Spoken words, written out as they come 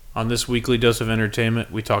On this weekly dose of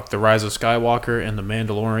entertainment, we talk The Rise of Skywalker and The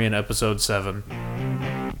Mandalorian Episode 7.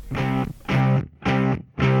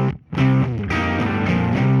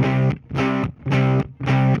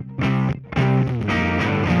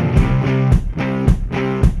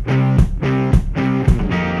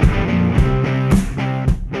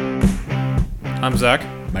 I'm Zach.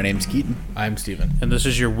 My name's Keaton. I'm Steven. And this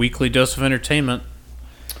is your weekly dose of entertainment.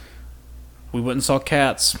 We went and saw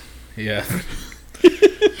Cats. Yeah.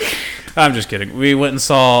 I'm just kidding. We went and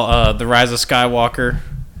saw The Rise of Skywalker.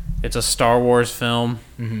 It's a Star Wars film.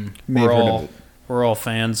 Mm-hmm. We're all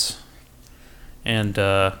fans. And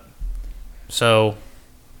so...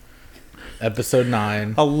 Episode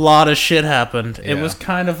 9. A lot of shit happened. Yeah. It was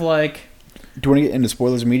kind of like... Do you want to get into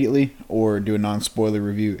spoilers immediately, or do a non-spoiler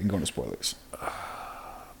review and go into spoilers?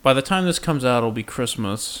 By the time this comes out, it'll be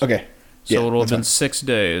Christmas. Okay. So Yeah, it'll have that's been fine. 6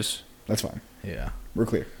 days. That's fine. Yeah. We're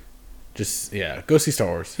clear. Just, go see Star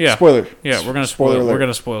Wars. Yeah. Spoiler. Yeah, we're gonna Spoiler spoil. alert. We're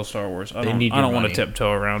gonna spoil Star Wars. I They don't. need I your don't want to money.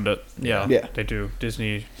 tiptoe around it. Yeah. Yeah. They do.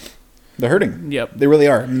 Disney. They're hurting. Yep. They really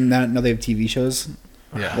are. Now they have TV shows.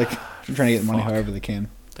 Yeah. Like, they're trying to get money however they can.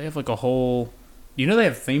 They have like a whole. You know they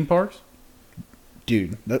have theme parks.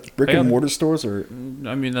 Dude, that brick They have- and mortar stores are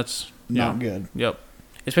I mean that's not yeah. good. Yep.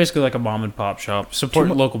 It's basically like a mom and pop shop. Support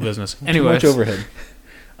Too mu- local business. Too Anyways, much overhead.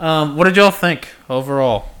 what did y'all think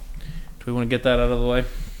overall? Do we want to get that out of the way?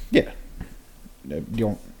 Yeah. When do you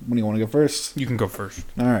want to go first? You can go first.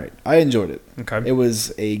 All right. I enjoyed it. Okay. It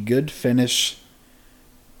was a good finish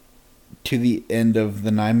to the end of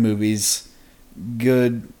the 9 movies.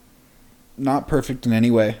 Good, not perfect in any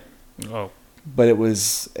way, Oh. but it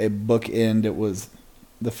was a bookend. It was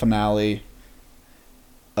the finale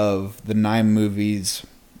of the 9 movies,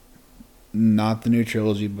 not the new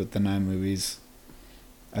trilogy, but the 9 movies.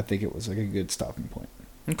 I think it was like a good stopping point.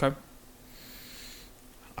 Okay.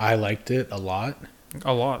 I liked it a lot.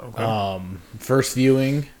 A lot. Okay. First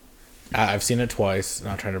viewing, I've seen it twice.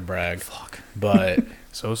 Not trying to brag. Fuck. But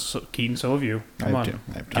So Keaton. So have you. I Come have on. to.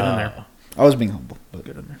 I have to. Get in there. I was being humble, but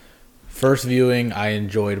Get in there. first viewing, I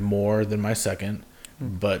enjoyed more than my second.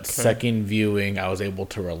 But second viewing, I was able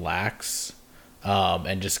to relax.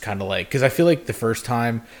 And just kind of like, because I feel like the first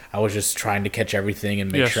time I was just trying to catch everything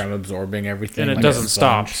and make Yes. sure I'm absorbing everything. And it like doesn't a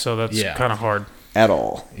stop, sponge. so that's Yeah. kind of hard. at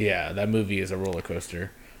all. Yeah, that movie is a roller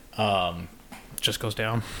coaster. It just goes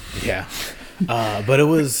down. Yeah. But it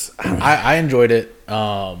was, I enjoyed it.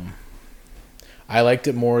 I liked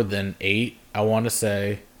it more than 8, I want to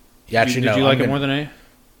say. Yeah, actually, Did no, you like I'm it more than 8?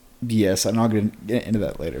 Yes, I'm not going to get into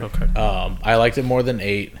that later. Okay. I liked it more than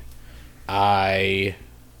 8. I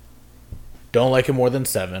don't like it more than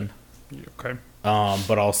 7. Okay.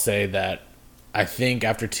 But I'll say that I think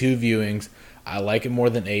after 2 viewings, I like it more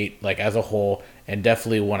than 8, like as a whole. And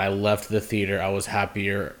definitely when I left the theater, I was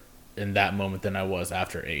happier in that moment than I was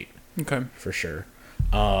after 8. Okay. For sure.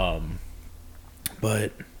 But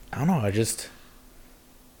I don't know.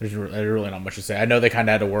 There's really not much to say. I know they kind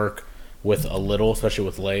of had to work with a little, especially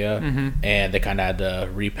with Leia, and they kind of had to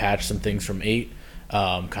repatch some things from 8.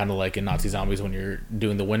 Kind of like in Nazi Zombies when you're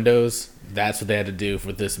doing the windows. That's what they had to do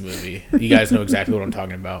for this movie. You guys know exactly what I'm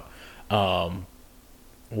talking about.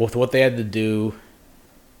 With what they had to do,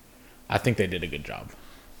 I think they did a good job.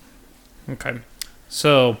 Okay.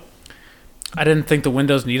 So, I didn't think the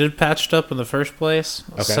windows needed patched up in the first place.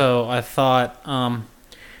 Okay. So, I thought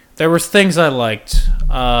there was things I liked.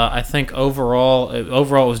 I think overall it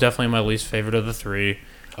was definitely my least favorite of the 3.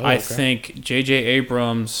 Oh, I okay. think J.J.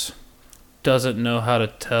 Abrams doesn't know how to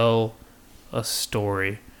tell a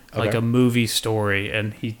story. Like Okay. a movie story,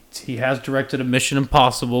 and he has directed a Mission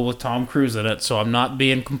Impossible with Tom Cruise in it, so I'm not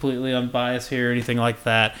being completely unbiased here or anything like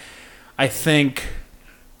that. I think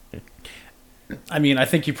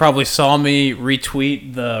you probably saw me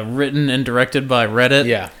retweet the written and directed by Reddit.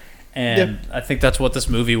 Yeah. And I think that's what this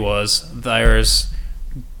movie was. There's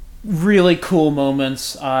really cool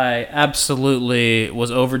moments. I absolutely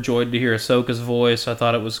was overjoyed to hear Ahsoka's voice. I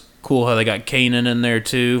thought it was cool how they got Kanan in there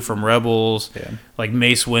too from Rebels. Yeah. Like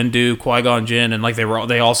Mace Windu, Qui-Gon Jinn, and like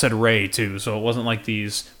they all said Rey too. So it wasn't like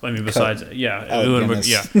these. I mean, besides Ewan Mc-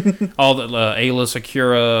 Guinness. all the Ayla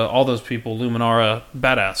Secura, all those people, Luminara,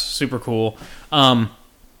 badass, super cool. I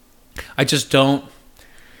just don't.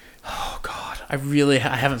 Oh God, I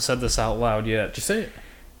haven't said this out loud yet. Just say it.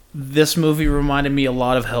 This movie reminded me a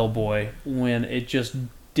lot of Hellboy when it just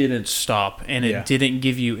didn't stop and it Yeah. didn't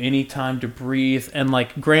give you any time to breathe. And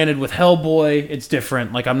like, granted, with Hellboy, it's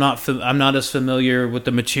different. Like, I'm not as familiar with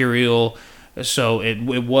the material, so it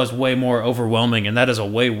was way more overwhelming. And that is a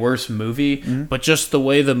way worse movie. Mm-hmm. But just the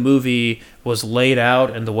way the movie was laid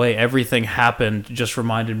out and the way everything happened just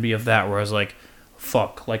reminded me of that. Where I was like,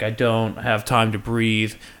 fuck, like, I don't have time to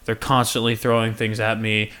breathe. They're constantly throwing things at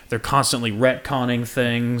me. They're constantly retconning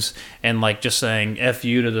things and, like, just saying F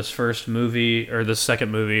you to this first movie or this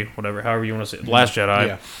second movie, whatever, however you want to say it, Last Jedi.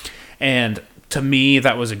 Yeah. And to me,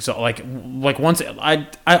 that was like once I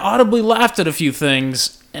audibly laughed at a few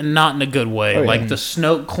things, and not in a good way. Oh, yeah. Like the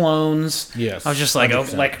Snoke clones. Yes, I was just like,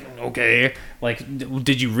 100%. okay, like,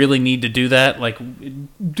 did you really need to do that? Like,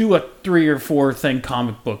 do a 3 or 4 thing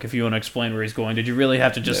comic book if you want to explain where he's going. Did you really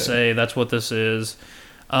have to just say that's what this is?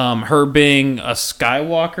 Her being a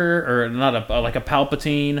Skywalker or not like a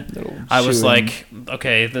Palpatine, Little I was shoo-in. like,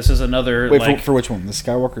 okay, this is another. Wait, like, for which one? The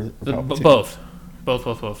Skywalker? Or Palpatine? Both.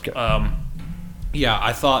 Okay. Yeah,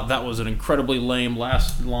 I thought that was an incredibly lame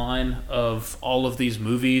last line of all of these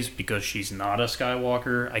movies because she's not a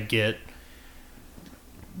Skywalker. I get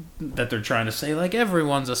that they're trying to say, like,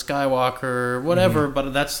 everyone's a Skywalker or whatever,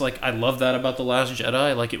 but that's, like, I love that about The Last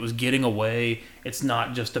Jedi. Like, it was getting away. It's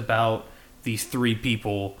not just about these 3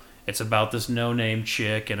 people. It's about this no-name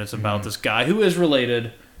chick, and it's about this guy who is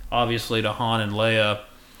related, obviously, to Han and Leia.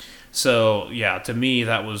 So, yeah, to me,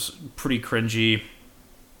 that was pretty cringy.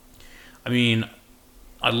 I mean,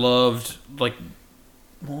 I loved, like,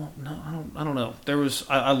 well, no, I don't know.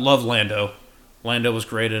 I love Lando. Lando was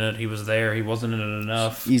great in it. He was there. He wasn't in it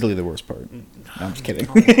enough. Easily the worst part. No, I'm just kidding.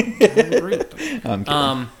 I agree with that. I'm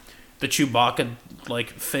kidding. The Chewbacca,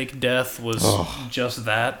 like, fake death was just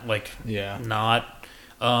that. Like, Yeah. not.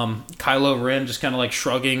 Kylo Ren just kind of, like,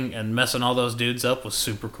 shrugging and messing all those dudes up was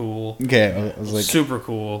super cool. Okay, I was like, Super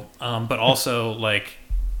cool. But also, like,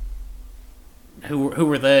 who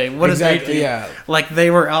were they? What Exactly, did they do? yeah. Like, they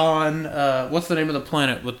were on, what's the name of the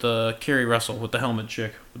planet with the Kerry Russell, with the helmet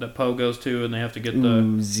chick, that Poe goes to, and they have to get the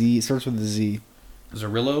ooh, Z. It starts with the Z.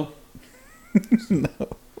 Zerillo? No.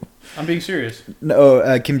 I'm being serious.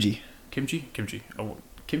 No, Kimchi. Kimchi? Oh,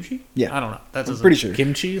 kimchi? Yeah. I don't know. That I'm doesn't. pretty sure.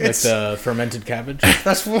 Kimchi, like the fermented cabbage.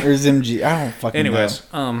 That's what. Or Zimji. I don't fucking Anyways,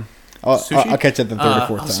 know. sushi? I'll catch it the third or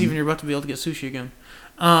fourth I'll time. see when you're about to be able to get sushi again.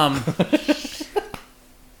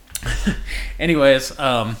 Anyways,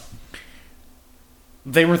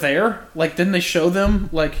 they were there. Like, didn't they show them,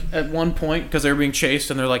 like, at one point, because they were being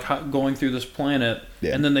chased and they're, like, going through this planet,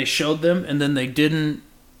 Yeah. and then they showed them, and then they didn't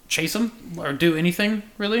chase them or do anything,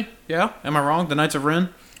 really? Yeah? Am I wrong? The Knights of Ren?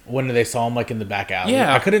 When they saw him, like, in the back alley.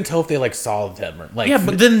 Yeah. I couldn't tell if they, like, saw them or, like... Yeah,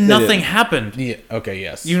 but then nothing didn't. happened. Yeah, okay,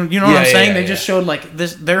 yes. You know what I'm saying? Yeah, They just showed, like,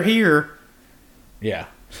 this. They're here. Yeah.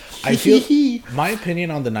 I feel... my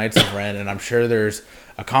opinion on the Knights of Ren, and I'm sure there's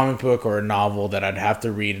a comic book or a novel that I'd have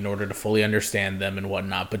to read in order to fully understand them and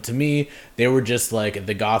whatnot, but to me, they were just, like,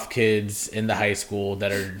 the goth kids in the high school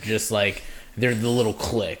that are just, like... They're the little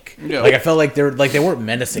clique. Yeah. Like, I felt like they weren't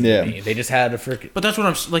menacing Yeah. to me. They just had a freaking... But that's what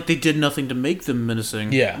I'm like. They did nothing to make them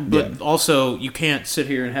menacing. Yeah. But Yeah. also, you can't sit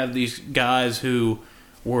here and have these guys who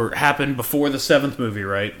happened before the 7th movie,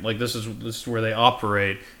 right? Like, this is where they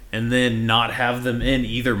operate, and then not have them in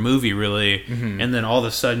either movie really, and then all of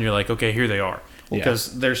a sudden you're like, okay, here they are,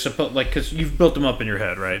 because they're supposed, like, because you've built them up in your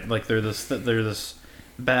head, right? Like, they're this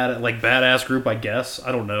badass group, I guess.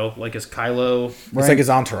 I don't know. Like, is Kylo? It's like his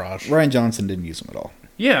entourage. Ryan Johnson didn't use them at all.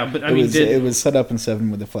 Yeah, but I mean, it was set up in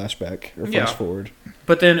 7 with a flashback or Yeah. flash forward.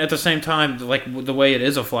 But then at the same time, like, the way it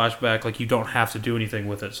is a flashback, like, you don't have to do anything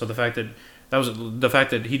with it. So the fact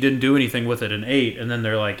that he didn't do anything with it in 8, and then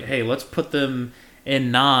they're like, hey, let's put them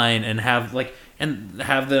in 9 and have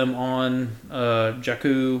them on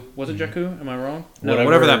Jakku. Was it Jakku? Am I wrong? No,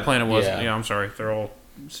 whatever that planet was. Yeah. Yeah, I'm sorry. They're all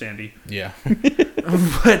sandy. Yeah.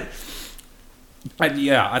 But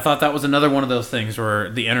I thought that was another one of those things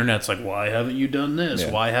where the internet's like, why haven't you done this?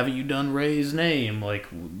 Yeah. Why haven't you done Rey's name? Like,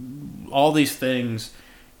 all these things.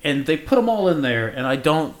 And they put them all in there, and I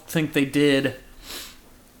don't think they did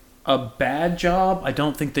a bad job. I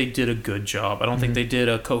don't think they did a good job. I don't think they did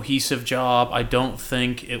a cohesive job. I don't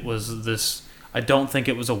think it was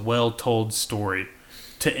a well-told story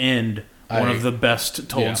to end one of the best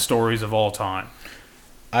told stories of all time.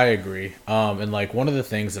 I agree. And like one of the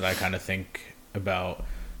things that I kind of think about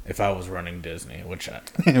if I was running Disney, which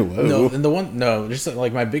Whoa. just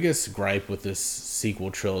like my biggest gripe with this sequel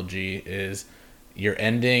trilogy is you're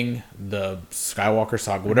ending the Skywalker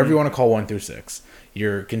saga, whatever you want to call 1 through 6.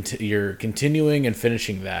 You're continuing and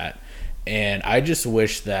finishing that, and I just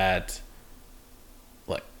wish that,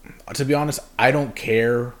 like, to be honest, I don't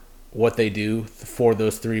care what they do for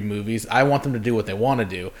those 3 movies. I want them to do what they want to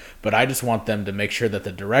do, but I just want them to make sure that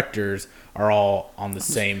the directors are all on the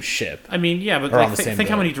same ship. I mean, yeah, but Or on like, the same think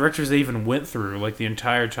how boat. many directors they even went through, like, the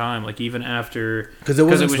entire time, like, even after... Because it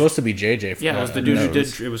wasn't supposed to be JJ. Yeah, it was the dude who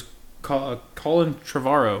did... It was Colin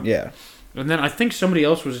Trevorrow. Yeah. And then I think somebody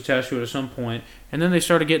else was attached to it at some point, and then they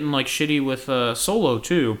started getting like shitty with Solo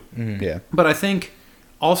too. Yeah. But I think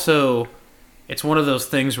also it's one of those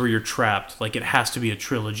things where you're trapped. Like it has to be a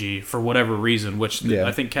trilogy for whatever reason. Which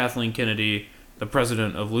I think Kathleen Kennedy, the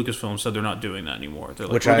president of Lucasfilm, said they're not doing that anymore. They're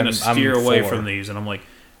like, we're going to steer away from these, and I'm like,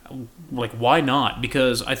 why not?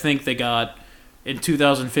 Because I think they got in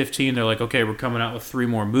 2015. They're like, okay, we're coming out with 3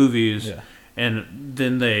 more movies. Yeah. And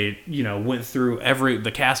then they, went through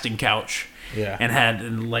the casting couch, and had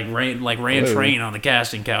ran train on the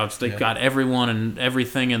casting couch. They got everyone and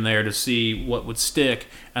everything in there to see what would stick,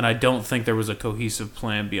 and I don't think there was a cohesive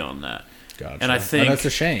plan beyond that. Gotcha. And I think that's a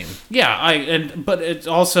shame. Yeah, but it's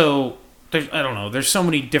also I don't know. There's so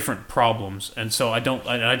many different problems, and so I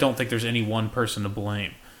don't think there's any one person to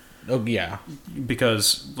blame. Oh yeah,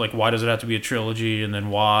 because why does it have to be a trilogy, and then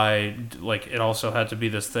why it also had to be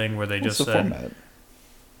this thing where they just said format?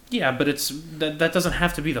 Yeah, but it's that doesn't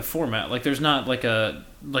have to be the format. There's not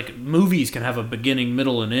movies can have a beginning,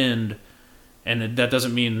 middle, and end, and that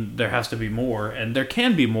doesn't mean there has to be more. And there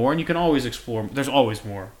can be more, and you can always explore. There's always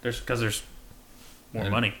more. Because there's more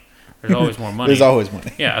money. There's always more money. There's always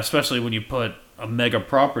money. Yeah, especially when you put a mega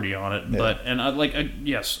property on it. Yeah.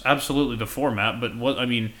 Yes, absolutely the format. But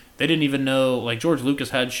they didn't even know. George Lucas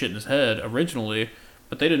had shit in his head originally,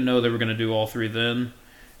 but they didn't know they were going to do all 3 then.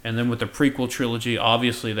 And then with the prequel trilogy,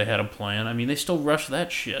 obviously they had a plan. They still rushed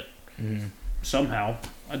that shit somehow.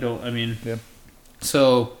 Yeah.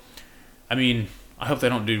 So, I hope they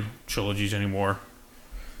don't do trilogies anymore.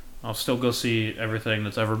 I'll still go see everything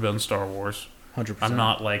that's ever been Star Wars. 100%. I'm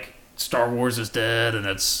not Star Wars is dead and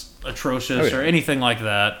it's atrocious or anything like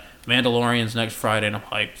that. Mandalorian's next Friday and I'm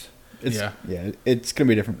hyped. It's going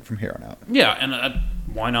to be different from here on out. Yeah, and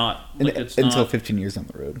why not? Until 15 years down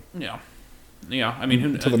the road. Yeah. Yeah,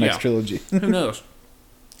 until the next trilogy. Who knows?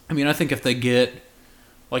 I think if they get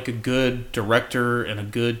a good director and a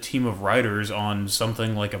good team of writers on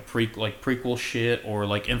something like prequel shit, or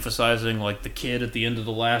emphasizing the kid at the end of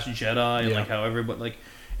The Last Jedi, and how everybody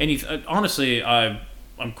honestly, I'm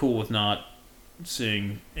cool with not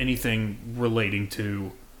seeing anything relating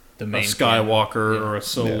to the main Skywalker or a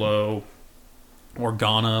Solo or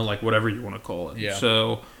Ghana, whatever you want to call it. Yeah.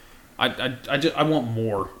 So I want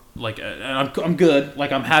more. And I'm good.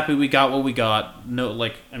 I'm happy we got what we got.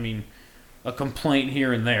 No, a complaint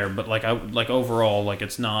here and there, but overall,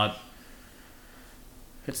 it's not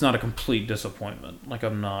a complete disappointment.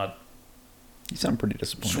 I'm not. You sound pretty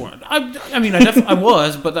disappointed. I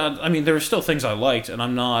was, but there were still things I liked, and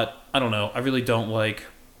I'm not. I don't know. I really don't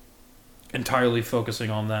entirely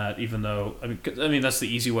focusing on that, even though that's the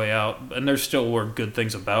easy way out, and there still were good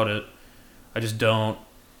things about it. I just don't.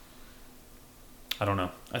 I don't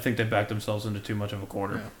know. I think they backed themselves into too much of a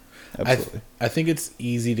corner. Yeah, absolutely. I think it's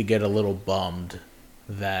easy to get a little bummed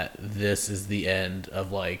that this is the end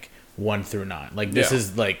of 1 through 9. This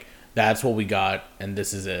is that's what we got, and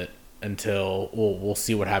this is it until we'll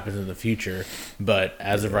see what happens in the future. But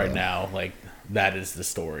as of right now, that is the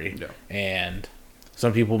story. Yeah. And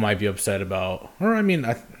some people might be upset about, or I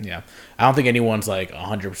don't think anyone's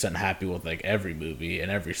 100% happy with every movie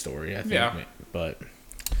and every story. I think, but.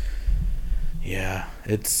 Yeah,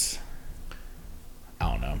 it's...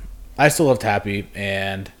 I don't know. I still love Tappy,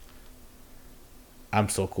 and I'm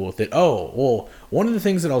still cool with it. Oh, well, one of the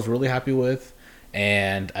things that I was really happy with,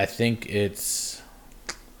 and I think it's...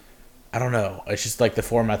 I don't know. It's just the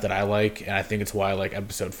format that I like, and I think it's why I like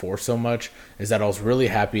Episode 4 so much, is that I was really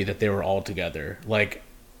happy that they were all together.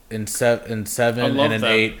 In 7 and in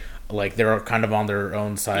 8, they were kind of on their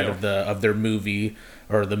own side of their movie...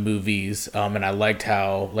 or the movies, and I liked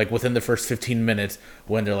how, within the first 15 minutes,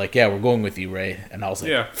 when they're we're going with you, Ray, and I was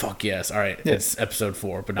fuck yes, all right, it's Episode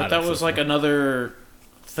 4, but not that episode was 4. Another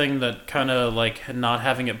thing that kind of, not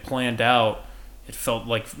having it planned out, it felt,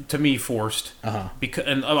 to me, forced. Uh-huh.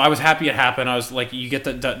 And I was happy it happened. I was you get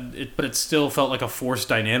that, but it still felt like a forced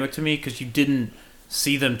dynamic to me, because you didn't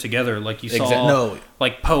see them together, you saw,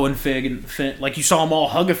 Poe and Fig and Finn, you saw them all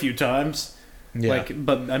hug a few times. Yeah. At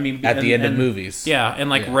the end of movies. Yeah, and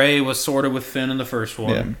Rey was sort of with Finn in the first one.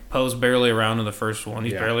 Yeah. Poe's barely around in the first one.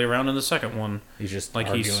 He's barely around in the second one. He's just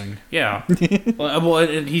arguing. Well,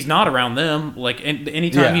 he's not around them.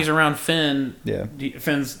 Anytime he's around Finn,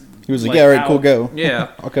 Finn's... He was all right, cool, go.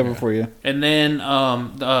 Yeah. I'll cover for you. And then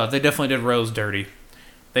they definitely did Rose dirty.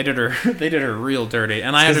 They did her real dirty.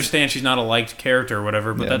 And I understand she's not a liked character or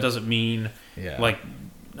whatever, but that doesn't mean,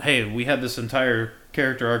 hey, we had this entire...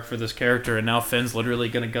 character arc for this character, and now Finn's literally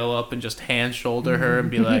gonna go up and just hand shoulder her and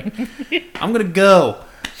be like, I'm gonna go.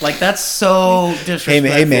 That's so disrespectful.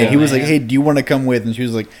 Hey man, he was hey, do you want to come with? And she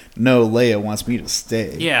was like, no, Leia wants me to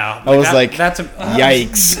stay. Yeah. I was that's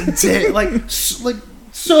yikes.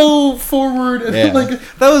 so forward, and Yeah. like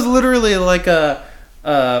that was literally like a.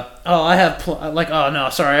 I have oh no,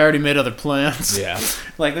 sorry, I already made other plans. Yeah.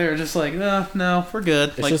 Like they were just like, no, we're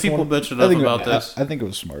good. Like just people one- bitch enough about this. I think it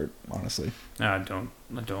was smart, honestly. No, I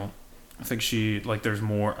don't. I think she like there's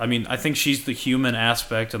more. I mean, I think she's the human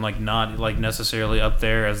aspect and like not like necessarily up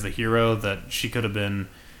there as the hero that she could have been.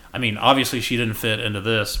 I mean, obviously she didn't fit into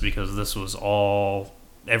this because this was all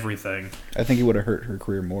everything. I think it would have hurt her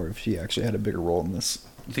career more if she actually had a bigger role in this.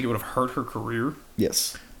 You think it would have hurt her career?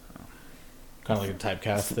 Yes, Kind of like a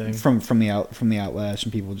typecast thing. from the outlash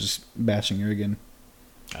and people just bashing her again.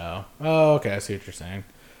 Oh, okay. I see what you're saying.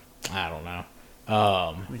 I don't know.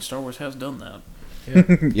 I mean, Star Wars has done that.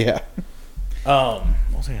 Yeah. What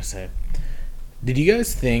was I gonna say? Did you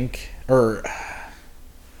guys think, or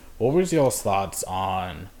what was y'all's thoughts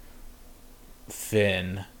on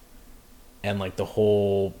Finn and like the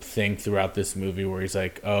whole thing throughout this movie where he's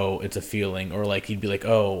like, "Oh, it's a feeling," or like he'd be like,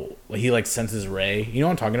 "Oh," he like senses Rey. You know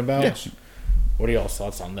what I'm talking about? Yes. What are y'all's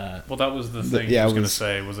thoughts on that? Well, that was the thing yeah, I was it going to was-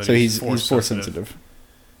 say was that So he's force force sensitive.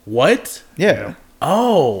 What? Yeah. Yeah.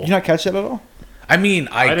 Oh, Did you not catch that at all? I mean,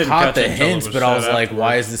 I I didn't caught catch the it until it hints, was but I was said like,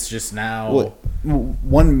 why afterwards. is this just now? Well,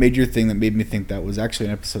 one major thing that made me think that was actually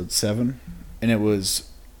in episode 7, and it was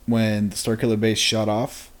when the Starkiller base shot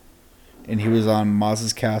off, and he was on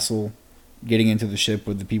Maz's castle, getting into the ship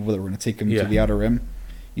with the people that were going to take him Yeah. to the Outer Rim.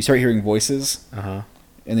 You start hearing voices, Uh-huh.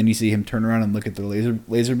 and then you see him turn around and look at the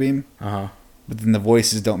laser beam, Uh-huh. but then the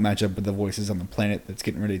voices don't match up with the voices on the planet that's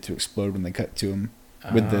getting ready to explode when they cut to him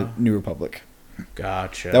with the New Republic.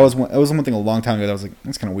 Gotcha. That was one thing a long time ago that I was like,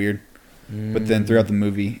 that's kind of weird. But then throughout the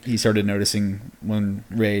movie, he started noticing when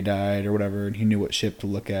Rey died or whatever, and he knew what ship to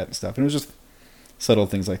look at and stuff. And it was just subtle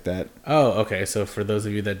things like that. Oh, okay. So for those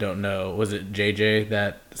of you that don't know, was it JJ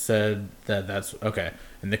that said that that's okay?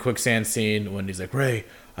 In the quicksand scene when he's like, Rey,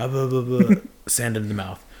 blah, blah, blah, sand in the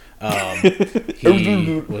mouth.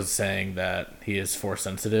 He was saying that he is force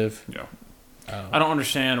sensitive. Yeah. Oh. I don't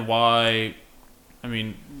understand why. I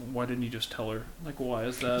mean, why didn't you just tell her? Like, why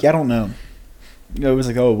is that? Yeah, I don't know. You know, it was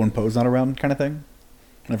like, oh, when Poe's not around kind of thing.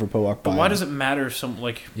 Whenever Poe walked by. But why does it matter?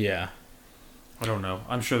 Like, Yeah. I don't know.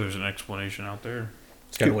 I'm sure there's an explanation out there.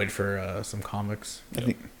 Just gotta wait for some comics. I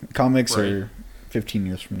think comics Right. are 15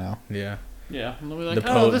 years from now. Yeah. Yeah, and they'll be like, The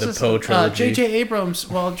Poe- this the is Poe trilogy. J.J. Abrams,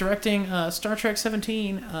 while directing Star Trek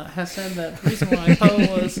 17, has said that the reason why Poe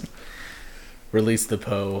was. Release the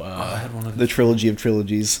Poe. I had one of The trilogy of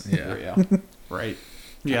trilogies. yeah. Yeah, right.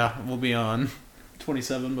 Yeah, we'll be on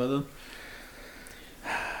 27 by then.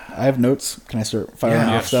 I have notes. Can I start firing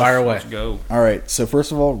Yeah, off stuff? fire away. Let's go. All right. So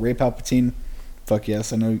first of all, Rey Palpatine. Fuck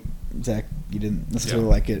yes. I know, Zach, you didn't necessarily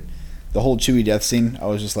Yeah. like it. The whole Chewie death scene, I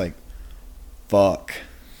was just like, fuck.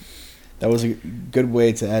 That was a good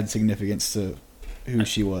way to add significance to who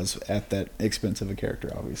she was at that expense of a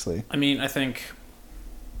character, obviously. I mean, I think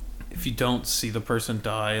if you don't see the person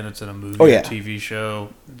die and it's in a movie Oh, or yeah. TV show,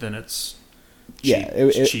 then it's cheap. Yeah,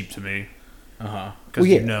 It's cheap to me Uh-huh. because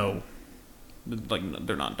Well, yeah. you know, like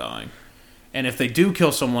they're not dying. And if they do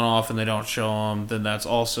kill someone off and they don't show them, then that's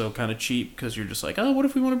also kind of cheap because you're just like, oh, what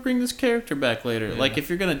if we want to bring this character back later? Yeah. Like, if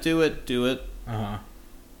you're gonna do it, do it. Uh-huh.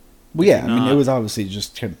 Well, yeah, I mean, not- it was obviously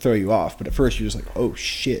just to throw you off, but at first you're just like, oh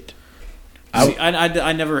shit. See,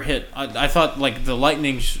 I never hit. I thought like the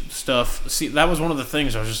lightning stuff. See, that was one of the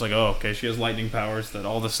things I was just like, oh, okay, she has lightning powers that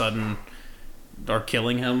all of a sudden are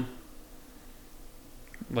killing him.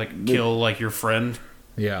 Like kill like your friend.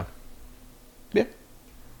 Yeah. Yeah,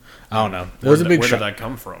 I don't know. It was a big Where shock. did that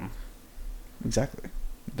come from? exactly.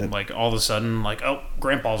 That, Like all of a sudden, like oh,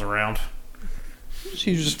 Grandpa's around.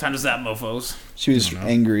 she was Just time does that, mofo's. she was I don't know.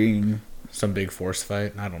 angry. And, Some big force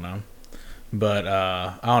fight. I don't know. But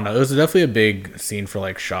I don't know. It was definitely a big scene for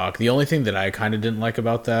like shock. The only thing that I kind of didn't like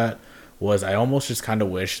about that was I almost just kind of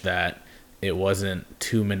wish that it wasn't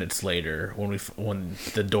 2 minutes later when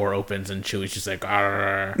the door opens and Chewie's just like,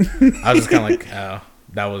 "Arr." I was just kind of like, oh,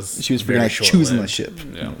 that was she was very freaking like short-lived. choosing the ship. Yeah.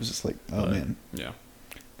 And it was just like, oh But- man. Yeah.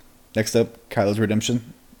 Next up, Kylo's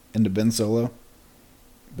redemption into Ben Solo.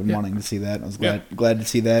 Been Yeah. wanting to see that. I was Yeah. glad to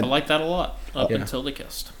see that. I liked that a lot up Yeah. until they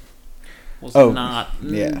kissed. Was Oh, not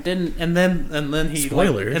yeah. didn't and then he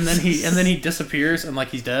Spoilers. like, and then he disappears and like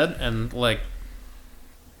he's dead and like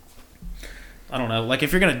I don't know, like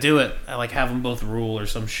if you're gonna do it, I like have them both rule or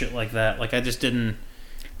some shit like that. Like I just didn't.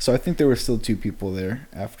 So I think there were still 2 people there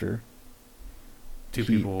after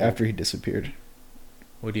after he disappeared.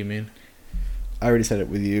 What do you mean? I already said it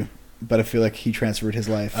with you, but I feel like he transferred his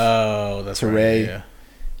life. Oh, that's To right. Rey. Yeah.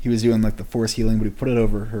 He was doing like the force healing, but he put it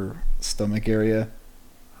over her stomach area.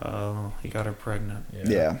 Oh, he got her pregnant.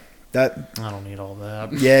 Yeah. That. I don't need all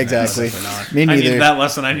that. Yeah, exactly. definitely Me I neither. needed that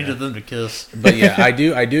lesson. I needed them to kiss. But yeah, I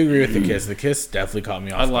do agree with the kiss. The kiss definitely caught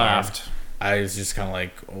me off I guard. laughed. I was just kind of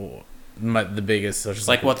like, oh, the biggest. So It's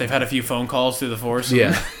like what they've had a few phone calls through the force.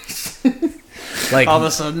 Yeah. Like All of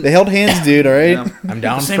a sudden, They held hands, dude. All right. Yeah. I'm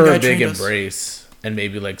down The same for guy a big trained us. embrace and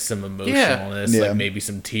maybe like some Yeah. emotionalness, like maybe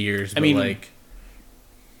some tears. But mean, like,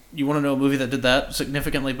 you want to know a movie that did that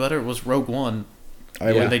significantly better? It was Rogue One.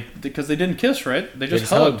 I Yeah. Because they didn't kiss, right? They just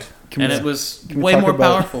just hugged, hugged. Can and we- it was can we way talk more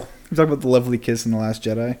about- powerful. We talk about the lovely kiss in The Last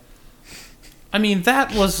Jedi. I mean,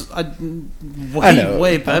 that was I way know.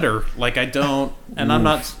 way better. Like I don't, and I'm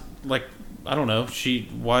not like I don't know.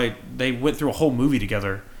 Why they went through a whole movie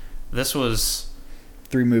together. This was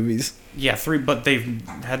 3 movies. yeah 3, but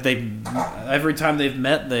every time they've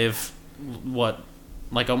met they've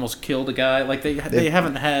like almost killed a guy. Like they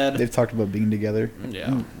haven't had They've talked about being together. Yeah.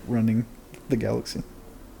 And running the galaxy.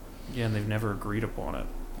 yeah, and they've never agreed upon it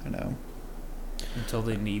I know. until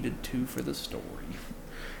they needed to for the story.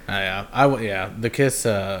 yeah, the kiss.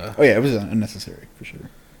 Oh yeah, it was unnecessary for sure.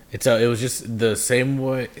 It was just the same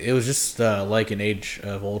way. It was just like in Age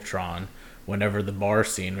of Ultron. Whenever the bar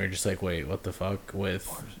scene, we're just like, wait, what the fuck with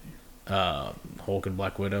Hulk and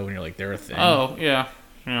Black Widow, and you're like, they're a thing. Oh yeah.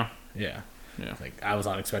 Yeah. Like I was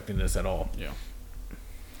not expecting this at all. Yeah.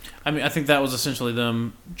 I mean, I think that was essentially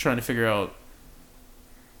them trying to figure out,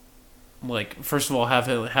 like, first of all, have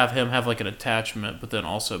him have like an attachment, but then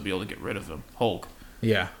also be able to get rid of him, Hulk.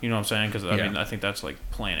 Yeah. You know what I'm saying? Because I Yeah. mean, I think that's like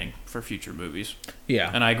planning for future movies. Yeah.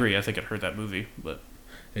 And I agree. I think it hurt that movie, but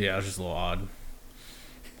Yeah, it was just a little odd.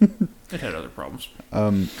 it had other problems.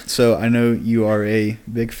 So I know you are a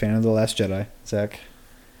big fan of The Last Jedi, Zach.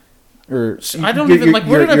 Or I don't you're- even like.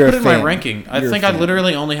 Where you're- did I you're put a it in my fan. ranking? I You're a think I fan.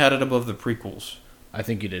 literally only had it above the prequels, I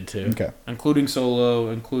think you did too. Okay. including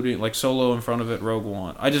Solo, like Solo in front of it, Rogue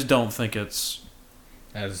One. I just don't think it's.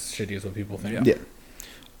 As shitty as what people think. Yeah.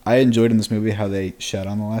 I enjoyed in this movie how they shat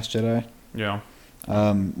on The Last Jedi. Yeah.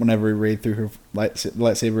 Whenever Rey threw her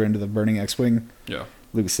lightsaber into the burning X-wing, Yeah.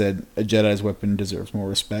 Luke said, "A Jedi's weapon deserves more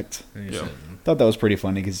respect." And you Yeah. said- Thought that was pretty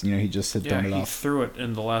funny because he just had Yeah, thrown it he off. threw it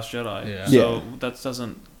in The Last Jedi. Yeah. So Yeah. that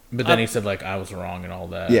doesn't. but then he said like I was wrong and all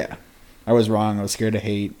that. Yeah, I was wrong. I was scared to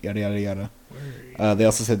hate. Yada yada yada. They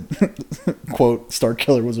also said, "quote Star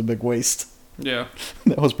Killer was a big waste." Yeah.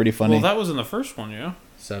 That was pretty funny. Well, that was in the first one, yeah.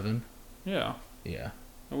 7. Yeah. Yeah.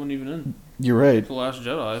 I wasn't even in You're right. The Last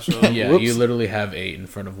Jedi, so Yeah. Whoops. You literally have 8 in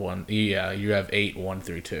front of 1. Yeah. You have 8, 1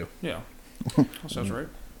 through 2. yeah. That sounds right.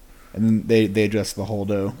 And then they addressed the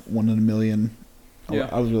Holdo 1 in a million. Yeah.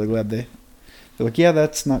 I was really glad they're like, yeah,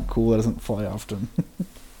 that's not cool. That doesn't fly often.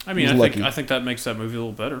 I mean, He's lucky. I think that makes that movie a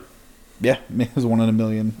little better. Yeah, it was 1 in a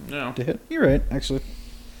million Yeah. to hit. You're right, actually.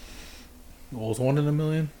 What was 1 in a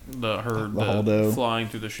million? The Holdo. flying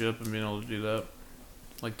through the ship and being able to do that,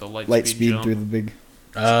 like the light Speed jump, through the big.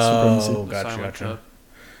 Oh, Supremacy. the gotcha, silent gotcha. cut.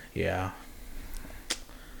 Yeah.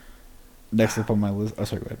 Next up on my list. Oh,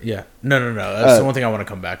 sorry, go ahead. Yeah. No. That's the one thing I want to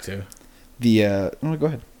come back to. No, go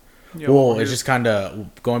ahead. Yeah, Well, well, it's just kind of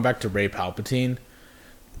going back to Rey Palpatine.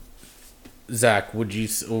 Zach,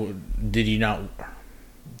 did you not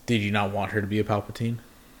want her to be a Palpatine?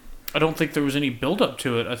 I don't think there was any build up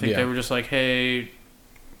to it. I think Yeah. they were just like, hey,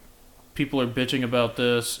 people are bitching about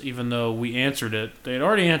this, even though we answered it. They had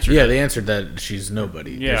already answered Yeah, it. they answered that she's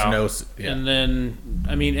nobody. Yeah. There's no. Yeah. And then,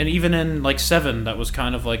 I mean, and even in like 7, that was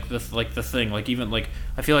kind of like the thing. Like even like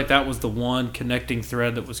I feel like that was the one connecting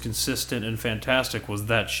thread that was consistent and fantastic. Was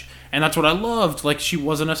that, and that's what I loved. Like she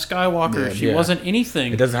wasn't a Skywalker. Yeah. She Yeah. wasn't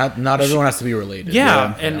anything. It doesn't have. Not everyone has to be related.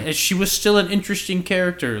 Yeah, Yeah. and she was still an interesting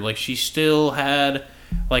character. Like she still had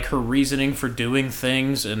like her reasoning for doing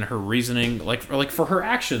things and her reasoning like for her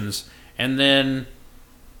actions. And then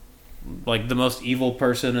like the most evil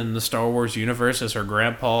person in the Star Wars universe is her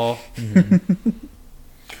grandpa.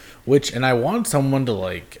 And I want someone to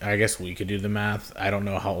like. I guess we could do the math. I don't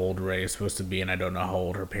know how old Rey is supposed to be, and I don't know how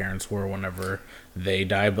old her parents were whenever they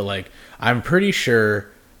died. But like, I'm pretty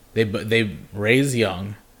sure they Rey's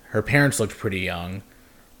young. Her parents looked pretty young.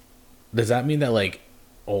 Does that mean that like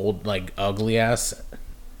old like ugly ass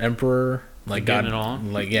Emperor like got Getting it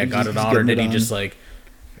on? like yeah got He's it on, or getting did it he on. just like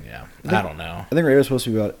I don't know. I think Rey was supposed to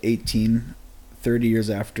be about 18, 30 years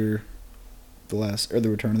after the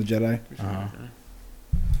Return of the Jedi. Uh-huh.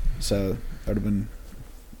 So that would have been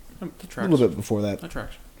That a tracks. little bit before that. That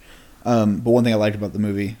tracks. But one thing I liked about the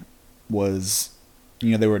movie was,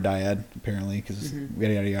 they were a dyad, apparently, because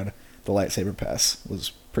yada, yada, yada. The lightsaber pass was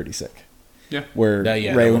pretty sick. Yeah. Where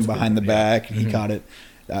Yeah, Rey that went was behind cool, the yeah. back and he caught it.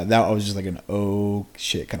 That was just like an oh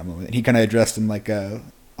shit kind of moment. And he kind of addressed him like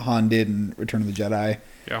Han did in Return of the Jedi.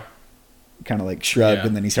 Yeah. Kind of like shrugged Yeah.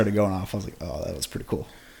 and then he started going off. I was like, oh, that was pretty cool.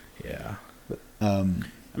 Yeah.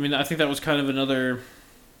 I mean, I think that was kind of another.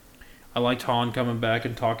 I liked Han coming back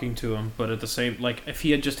and talking to him, but at the same, like, if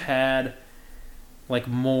he had just had, like,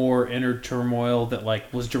 more inner turmoil that,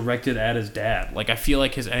 like, was directed at his dad. Like, I feel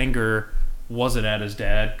like his anger wasn't at his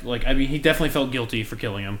dad. Like, I mean, he definitely felt guilty for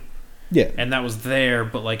killing him. Yeah. And that was there,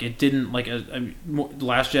 but, like, it didn't, like,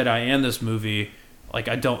 Last Jedi and this movie, like,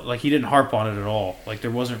 I don't, like, he didn't harp on it at all. Like,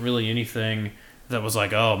 there wasn't really anything that was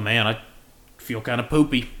like, oh, man, I feel kind of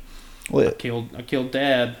poopy. Well, I killed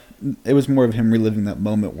Dad. it was more of him reliving that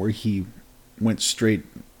moment where he went straight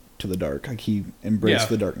to the dark. Like, he embraced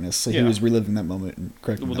the darkness. So he was reliving that moment and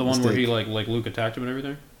correcting The that one mistake. where he, like Luke attacked him and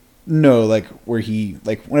everything? No, like, where he,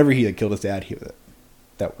 like, whenever he had killed his dad,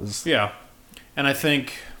 that was Yeah. And I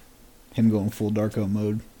think, him going full Darko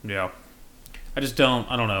mode. yeah. I don't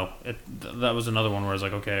know. That was another one where I was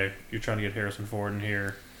like, okay, you're trying to get Harrison Ford in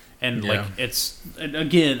here. And, like,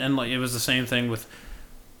 again, and, like, it was the same thing with,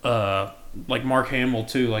 like, Mark Hamill,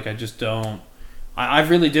 too. Like, I just don't. I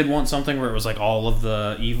really did want something where it was, like, all of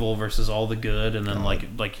the evil versus all the good, and then,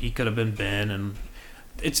 like he could have been Ben, and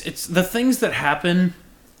it's the things that happen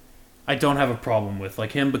I don't have a problem with.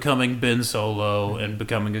 Like, him becoming Ben Solo and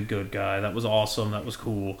becoming a good guy. That was awesome. That was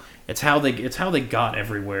cool. It's how they got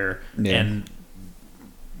everywhere. Yeah. And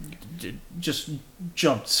just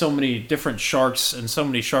jumped so many different sharks, and so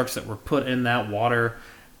many sharks that were put in that water,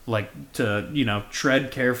 like, to, tread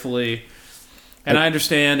carefully. And I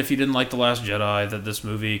understand if you didn't like The Last Jedi that this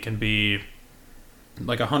movie can be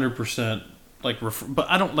like 100% like but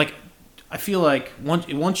I don't like. I feel like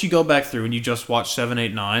once you go back through and you just watch 7,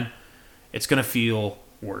 8, 9, it's gonna feel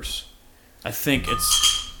worse. I think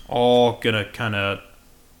it's all gonna kind of.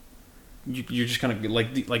 You're just kind of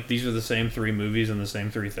like these are the same 3 movies and the same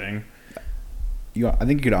 3 thing. I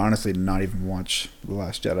think you could honestly not even watch The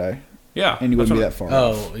Last Jedi. Yeah, And you wouldn't be that far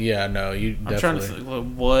off. Oh, yeah, no, you definitely... I'm trying to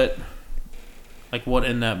think, what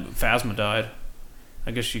in that Phasma died.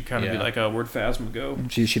 I guess you'd kind of be like, oh, where'd Phasma go?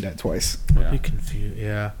 She died twice. Yeah. Be confused.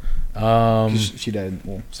 Yeah. She died,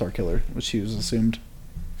 Star Killer, which she was assumed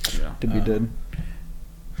Yeah. to be dead.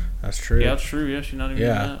 That's true. Yeah, it's true. Yeah, she's not even in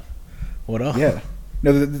that. What else? Yeah.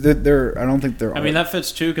 No, they're I don't think they're... I mean, that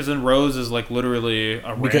fits too, because then Rose is like literally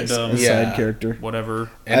a random side character. whatever.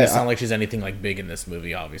 And it's not like she's anything like big in this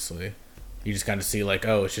movie, obviously. You just kind of see like,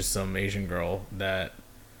 oh, it's just some Asian girl that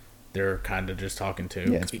they're kind of just talking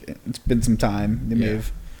to. Yeah, it's been some time. They may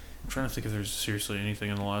have... I'm trying to think if there's seriously anything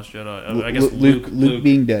in The Last Jedi. I guess Luke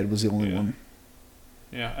being dead was the only one.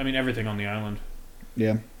 Yeah, I mean, everything on the island.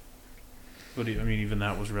 Yeah. But I mean, even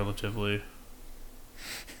that was relatively...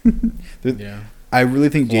 Yeah. I really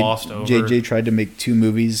think Glossed over. JJ tried to make 2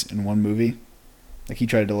 movies in one movie. Like, he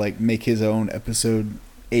tried to, like, make his own episode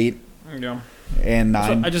 8 Yeah. and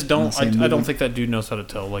 9. So I just don't. I movie. don't think that dude knows how to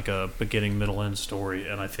tell like a beginning, middle, end story,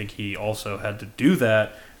 and I think he also had to do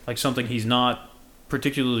that, like something he's not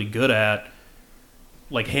particularly good at,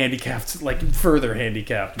 like handicapped, like further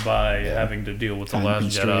handicapped by having to deal with Time The Last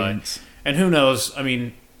constraints. Jedi. And who knows? I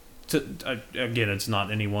mean, again, it's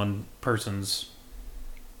not any one person's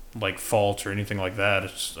like fault or anything like that.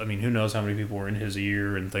 It's, I mean, who knows how many people were in his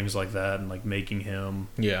ear and things like that, and like making him.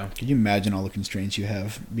 Yeah. Can you imagine all the constraints you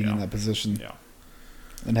have being in that position? Yeah.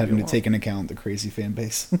 And having to take into account the crazy fan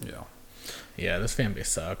base. Yeah. Yeah, this fan base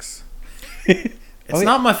sucks. It's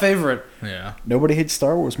not my favorite. Yeah. Nobody hates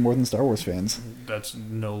Star Wars more than Star Wars fans. That's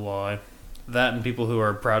no lie. That and people who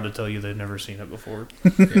are proud to tell you they've never seen it before.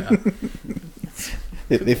 Yeah.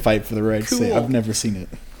 They fight for the right to say, Cool. I've never seen it.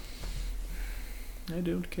 I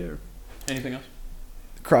don't care. Anything else?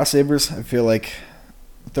 Cross sabers, I feel like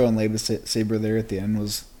throwing Leia's saber there at the end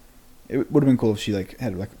was... It would have been cool if she like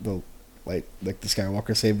had like the light, like the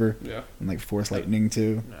Skywalker saber. Yeah. And like Force lightning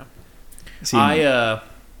too. Yeah.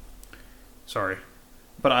 Sorry.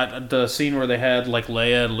 But the scene where they had like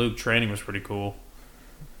Leia and Luke training was pretty cool.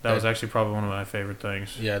 That was actually probably one of my favorite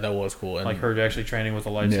things. Yeah, that was cool. And Like her actually training with a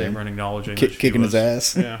lightsaber and acknowledging that she kicking was,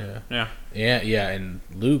 his ass. Yeah. Yeah, and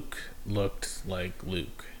Luke looked like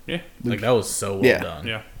Luke. Yeah. Like that was so well Yeah. done.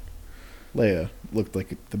 Yeah. Leia looked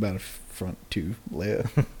like the Battlefront 2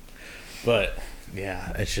 Leia. But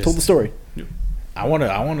yeah, it's just Told the story. I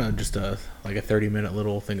wanna just like a 30-minute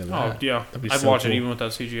little thing of that. Oh yeah. That'd be I'd so watch cool. it even with that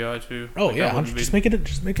CGI too. Oh Like, that yeah, wouldn't be-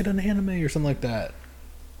 just make it an anime or something like that.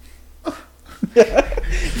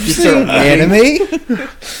 You start anime?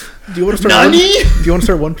 Do you want to start? Do you want to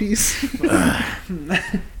start One Piece?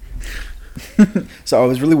 So I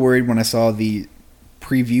was really worried when I saw the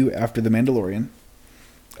preview after The Mandalorian.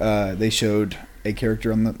 They showed a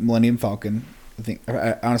character on the Millennium Falcon.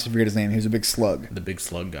 I honestly forget his name. He was a big slug. The big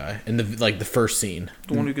slug guy in the first scene.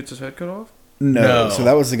 The one who gets his head cut off? No. So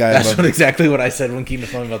that was the guy. That's exactly what I said when Keaton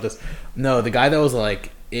told me about this. No, the guy that was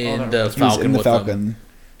like in the he was Falcon in the with them. Falcon.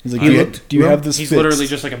 He's like, He do you, looked- do you have this? He's fixed?" literally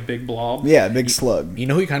just like a big blob. yeah, big slug. You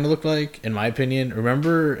know who he kind of looked like, in my opinion?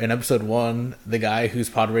 Remember in episode 1, the guy who's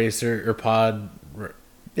pod racer or pod...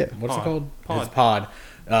 Yeah, What's it Pod. called? Pod. His pod.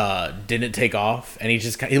 Didn't take off, and he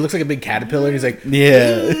looks like a big caterpillar, and he's like...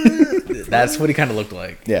 yeah, That's what he kind of looked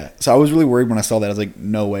like. yeah. So I was really worried when I saw that. I was like,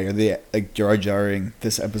 no way, are they like Jar Jarring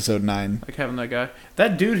this episode 9? Like having that guy,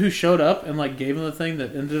 that dude who showed up and like gave him the thing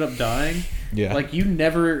that ended up dying. Yeah. Like you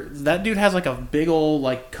never. That dude has like a big old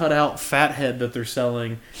like cut out fat head that they're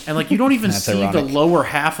selling, and like you don't even That's see the ironic. lower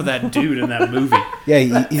half of that dude in that movie. Yeah,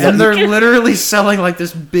 he's And they're literally selling like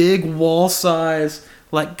this big wall size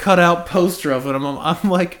like cut out poster of it. I'm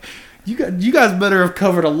like, you guys better have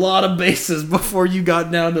covered a lot of bases before you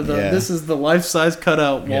got down to the Yeah. this is the life size cut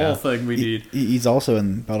out wall Yeah. thing we need. he's also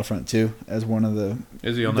in Battlefront 2 as one of the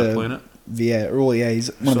Is he on the- that planet? he's one of the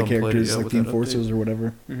Still haven't played it characters yet like with the that Enforcers or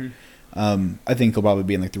whatever. Mm-hmm. I think he'll probably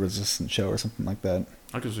be in like the Resistance show or something like that.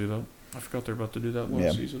 I can see that. I forgot they're about to do that one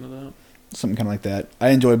Yeah. season of that. Something kind of like that. I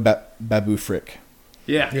enjoyed Babu Frick.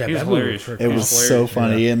 Yeah, Yeah, he was Babu hilarious. Frick It He was so hilarious.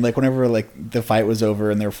 funny, and like whenever like the fight was over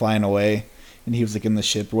and they were flying away, and he was like in the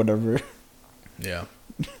ship or whatever. Yeah.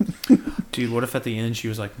 Dude, what if at the end she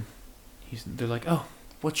was like, they're like, oh,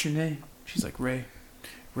 what's your name? She's like, Ray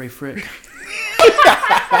Frick.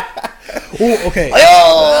 Oh, okay.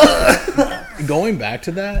 Going back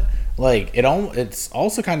to that, like it's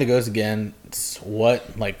also kind of goes against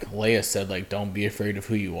what like Leia said, like don't be afraid of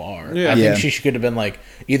who you are. Yeah. I Yeah. think she could have been like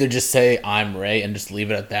either just say I'm Rey and just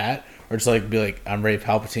leave it at that, or just like be like I'm Rey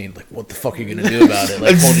Palpatine. Like what the fuck are you gonna do about it?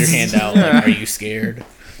 Like hold your hand out. Like are you scared?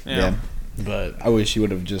 Yeah. But I wish he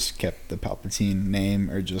would have just kept the Palpatine name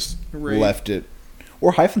or just Ray. left it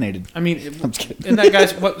or hyphenated. I mean, I'm just kidding. and that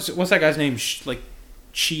guy's what's that guy's name? Like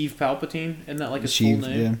Sheev Palpatine, isn't that like his Sheev, full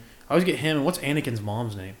name? yeah. I always get him. And what's Anakin's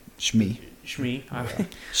mom's name? Shmi. Shmi.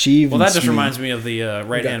 Sheev. Well, and that just Shmi. reminds me of the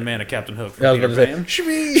right hand man of Captain Hook. From I was Peter about to Pan. say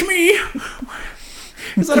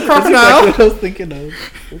Shmi. Is that a That's crocodile? what I was thinking of.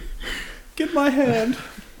 Get my hand.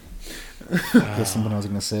 There's something I was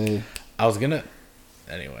gonna say. I was gonna.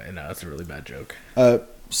 Anyway, no, that's a really bad joke.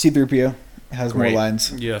 C-3PO has Great. more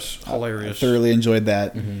lines. Yes, I hilarious. thoroughly enjoyed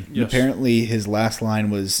that. Mhm. And Yes. apparently, his last line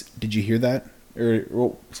was, "Did you hear that?"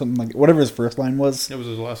 Or something like whatever his first line was. It was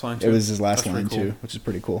his last line. Too. It was his last That's line pretty cool. too, which is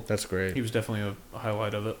pretty cool. That's great. He was definitely a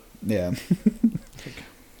highlight of it. Yeah.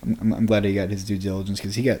 I'm glad he got his due diligence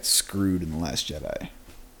because he got screwed in The Last Jedi.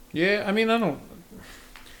 Yeah, I mean, I don't.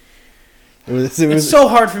 It was It's so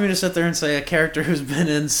hard for me to sit there and say a character who's been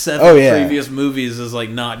in 7 Oh, yeah. previous movies is like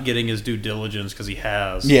not getting his due diligence because he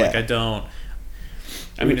has. Yeah. Like I don't.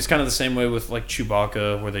 I mean, it's kind of the same way with like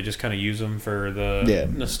Chewbacca, where they just kind of use him for the Yeah,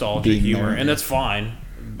 nostalgic being humor, there, and yeah. that's fine.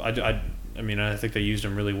 I mean, I think they used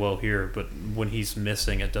him really well here, but when he's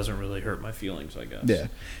missing, it doesn't really hurt my feelings, I guess. yeah,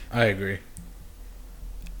 I agree.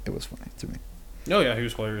 it was funny to me. Oh yeah, he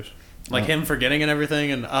was hilarious. Like him forgetting and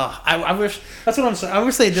everything, and I wish that's what I'm saying. I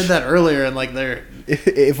wish they did that earlier, and like they're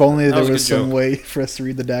If only That there was a was good some joke. way for us to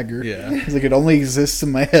read the dagger. Yeah. It's like it only exists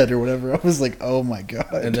in my head or whatever. I was like, oh my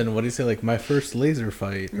god. And then what do you say? Like my first laser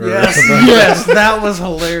fight. Or yes, something like yes, that was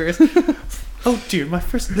hilarious. Oh dear, my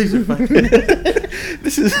first laser fight.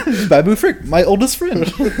 this is Babu Frick, my oldest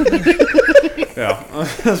friend. Yeah,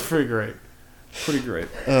 that's pretty great. Pretty great.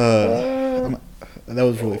 That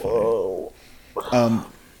was really funny.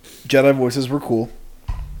 Jedi voices were cool,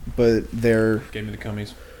 but they're Gave me the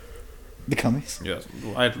cummies. the cummies. Yes,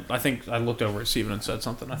 I think I looked over at Steven and said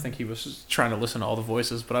something. I think he was just trying to listen to all the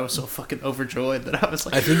voices, but I was so fucking overjoyed that I was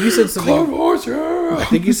like, I think you said something. Voice, yeah. I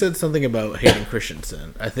think you said something about Hayden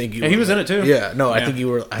Christensen. I think you. Yeah, he was in it too. Yeah. No, I Yeah. think you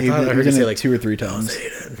were. I He thought I was heard you in say it like 2 or 3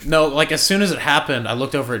 times. No, like as soon as it happened, I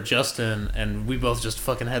looked over at Justin, and we both just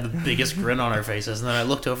fucking had the biggest grin on our faces. And then I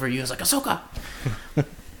looked over at you, and I was like, Ahsoka.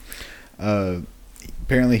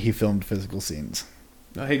 Apparently, he filmed physical scenes.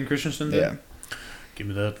 Hayden Christensen did. Yeah, Give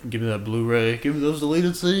me that Blu-ray. Give me those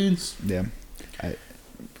deleted scenes. yeah.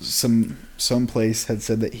 Some place had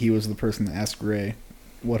said that he was the person that asked Rey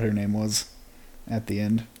what her name was at the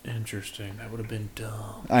end. Interesting. That would have been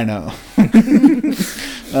dumb. I know.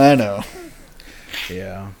 I know.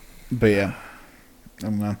 Yeah. But yeah, I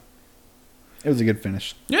don't know. It was a good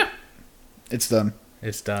finish. Yeah, It's done,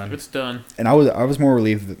 It's done. it's done. and I was more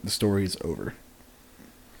relieved that the story is over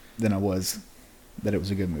than I was that it was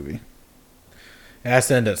a good movie. It has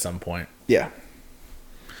to end at some point. Yeah,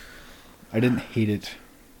 I didn't hate it.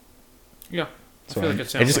 Yeah, I So feel like it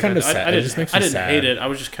sounds. just like kinda I, sad. I It didn't, just makes I me didn't sad. hate it. I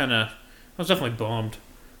was just kind of. I was definitely bummed.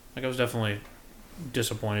 Like I was definitely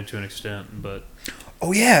disappointed to an extent, but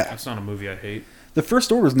Oh yeah, that's not a movie I hate. The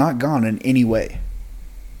First Order is not gone in any way.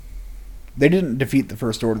 They didn't defeat the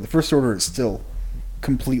First Order. The First Order is still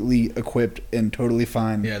completely equipped and totally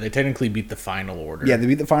fine. Yeah, they technically beat the Final Order. Yeah, they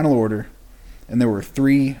beat the Final Order. And there were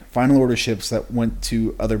 3 Final Order ships that went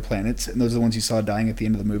to other planets, and those are the ones you saw dying at the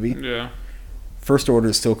end of the movie. Yeah. First Order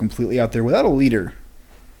is still completely out there without a leader.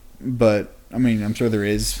 But, I mean, I'm sure there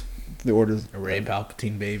is. The Order's... Ray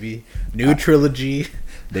Palpatine, baby. New trilogy.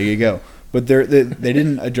 There you go. But they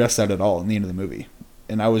didn't address that at all in the end of the movie.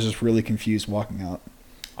 And I was just really confused walking out.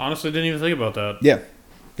 Honestly, didn't even think about that. Yeah.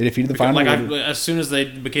 They defeated the Final Order. As soon as they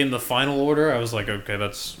became the Final Order, I was like, okay,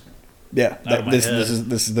 that's... Yeah, out of my this head.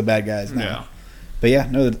 is the bad guys now. Yeah. But yeah,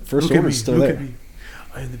 no, the First Order is still there.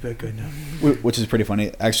 I am the bad guy now. Which is pretty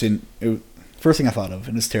funny. Actually, first thing I thought of,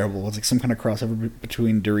 and it's terrible, was like some kind of crossover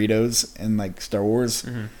between Doritos and like Star Wars.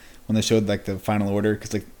 Mm-hmm. When they showed like the Final Order,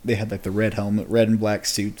 because like they had like the red helmet, red and black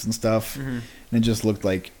suits and stuff, and it just looked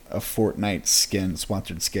like a Fortnite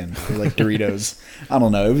sponsored skin for like Doritos. I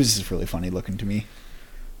don't know, it was just really funny looking to me.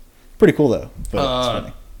 Pretty cool though, but it's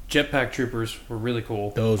funny. Jetpack troopers were really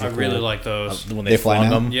cool. Those are I really cool. like those. When They they fly flung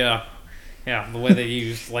now? them. Yeah, yeah. The way they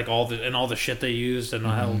used like all the shit they used and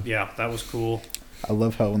how that was cool. I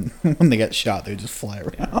love how when they get shot, they just fly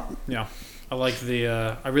around. Yeah, I like the.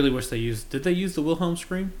 I really wish they used. Did they use the Wilhelm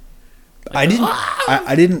scream? I didn't.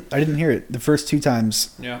 I didn't hear it the first 2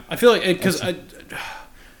 times. Yeah, I feel like because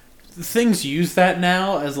things use that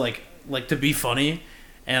now as like to be funny,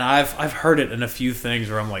 and I've heard it in a few things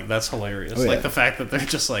where I'm like, that's hilarious. Oh, yeah. Like the fact that they're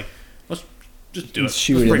just like, let's just do it.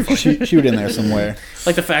 Shoot It's pretty funny. shoot in there somewhere.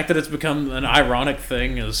 Like the fact that it's become an ironic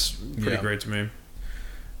thing is pretty Yeah. great to me.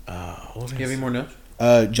 What Do you have any more notes?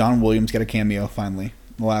 John Williams got a cameo finally.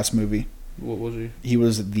 The last movie. What was he? He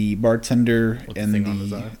was the bartender With the and thing on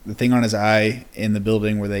his eye? the thing on his eye in the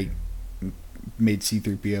building where they made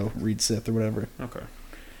C-3PO read Sith or whatever. Okay,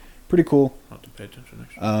 Pretty cool. I'll have to pay attention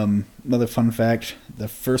next time. Another fun fact: the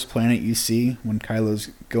first planet you see when Kylo's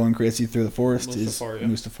going crazy through the forest Mustafar, is yeah.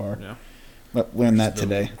 Mustafar. Yeah. Learned that The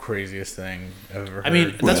today. Craziest thing I've ever heard. I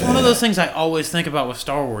mean, that's one of those things I always think about with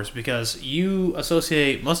Star Wars because you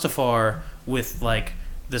associate Mustafar with like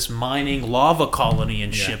this mining lava colony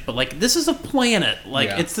and Yeah. shit, but like this is a planet. Like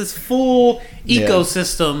Yeah. it's this full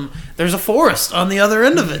ecosystem. There's a forest on the other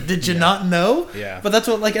end of it. Did you not know? Yeah. But that's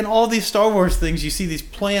what like in all these Star Wars things, you see these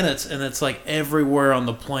planets, and it's like everywhere on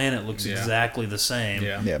the planet looks Yeah. exactly the same.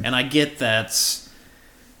 Yeah. Yeah. And I get that's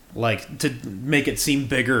like to make it seem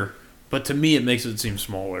bigger, but to me it makes it seem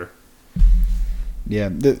smaller. Yeah.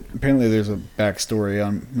 Apparently, there's a backstory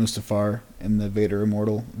on Mustafar in the Vader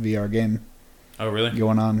Immortal VR game Oh really?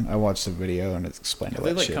 going on. I watched the video and it explained Have all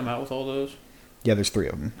they that like shit. come out with all those? Yeah, there's 3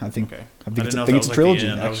 of them. I think. Okay. I think it's didn't a know if that was, trilogy. like,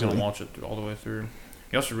 the end. I was Actually, gonna watch it all the way through.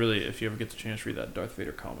 You also really, if you ever get the chance, read that Darth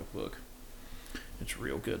Vader comic book. It's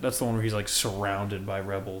real good. That's the one where he's like surrounded by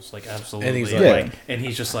rebels, like absolutely, And he's like- and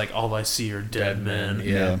he's just like, all I see are dead men.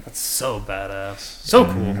 Yeah. That's so badass, so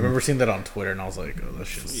cool. I remember seeing that on Twitter, and I was like, "Oh, that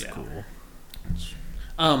shit's Yeah. cool."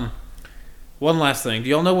 One last thing. Do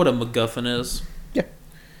y'all know what a MacGuffin is? Yeah.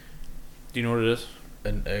 Do you know what it is?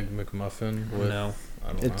 An egg McMuffin with No.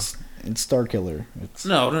 I don't it's Star Killer. It's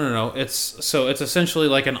No. It's essentially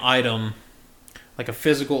like an item, like a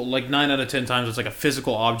physical. Like 9 out of 10 times, it's like a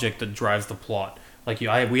physical object that drives the plot. Like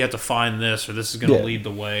we have to find this, or this is going to Yeah. lead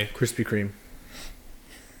the way. know. Krispy Kreme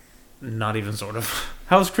Not even sort of.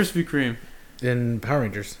 How's Krispy Kreme? in Power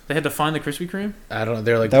Rangers. They had to find the Krispy Kreme. I don't.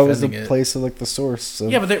 They're like that was the defending it. place of like the source. So.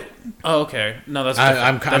 Yeah, but they. Oh, okay. No, that's.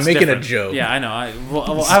 I'm different. That's making a different. joke. Yeah, I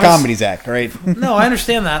know. It's I a comedy Zach, right? No, I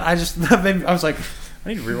understand that. I just maybe I was like, I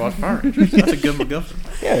need to rewatch Power Rangers. That's a good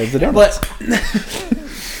MacGuffin. Yeah, it's the difference.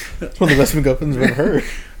 But It's one of the best MacGuffins I've ever heard.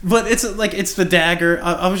 But it's the dagger.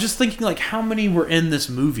 I was just thinking like how many were in this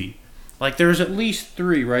movie? Like there's at least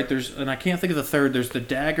 3, right? And I can't think of the third. There's the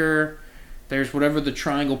dagger. There's whatever the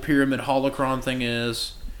triangle pyramid holocron thing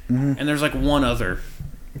is, and there's like one other.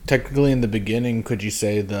 Technically, in the beginning, could you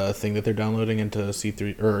say the thing that they're downloading into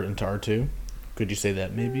C3 or into R2? Could you say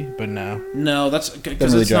that maybe? But no. No, that's because Doesn't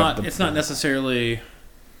really it's drive not. the It's not plot. necessarily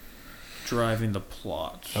driving the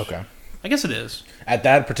plot. Okay. I guess it is. At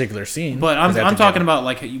that particular scene. But I'm 'cause they have to talking get- about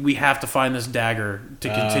like we have to find this dagger to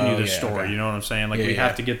continue Oh, this yeah, story. okay. You know what I'm saying? Like Yeah, we yeah.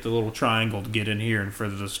 have to get the little triangle to get in here and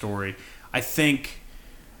further the story. I think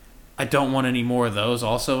I don't want any more of those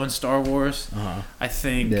also in Star Wars. Uh-huh. I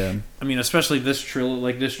think Yeah. I mean especially this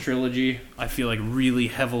trilogy, I feel like really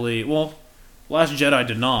heavily well, Last Jedi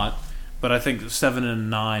did not, but I think 7 and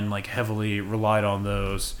 9 like heavily relied on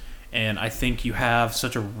those. And I think you have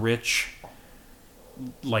such a rich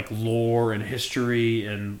like lore and history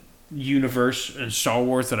and universe in Star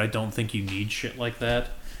Wars that I don't think you need shit like that.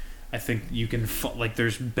 I think you can like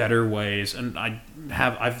there's better ways, and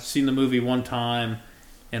I've seen the movie one time,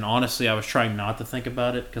 and honestly, I was trying not to think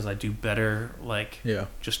about it because I do better like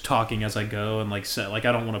just talking as I go and like I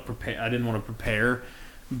don't want to prepare. I didn't want to prepare,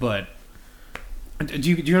 but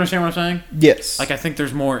do you understand what I'm saying? Yes. Like I think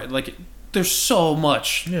there's more like. There's so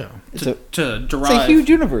much to derive. It's a huge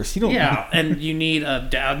universe. You don't. Yeah, and you need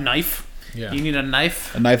a knife. Yeah. You need a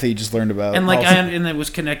knife. A knife that you just learned about. And like, and it was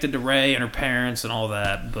connected to Rey and her parents and all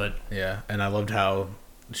that. But yeah, and I loved how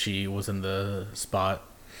she was in the spot,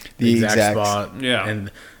 the exact spot. Yeah, and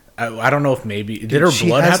I don't know if maybe did her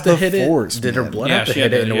blood have to hit force, it? Did her blood have to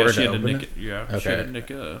hit it in order to open it? Yeah. Okay. She had to nick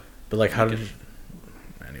but like, how did?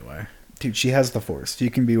 Anyway. Dude, she has the Force.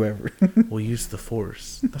 You can be whoever. We'll use the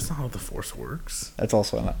Force. That's not how the Force works. That's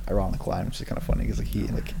also an ironic line, which is kind of funny because like he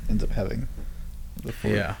like ends up having the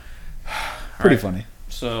Force. Yeah, pretty funny.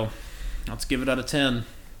 So, let's give it out of 10.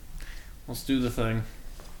 Let's do the thing.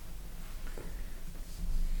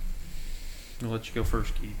 I'll let you go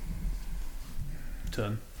first, Keith.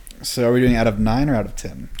 10. So, are we doing out of 9 or out of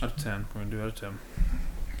 10? Out of 10. We're gonna do out of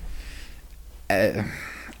 10.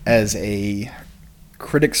 As a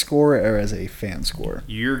critic score or as a fan score?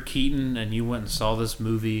 You're Keaton and you went and saw this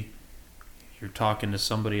movie. You're talking to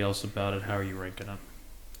somebody else about it. How are you ranking it?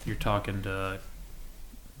 You're talking to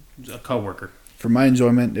a coworker. For my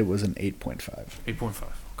enjoyment, it was an 8.5. 8.5.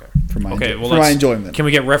 Okay. For my for my enjoyment. Can we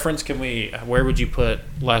get reference? Where would you put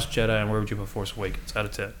Last Jedi and where would you put Force Awakens out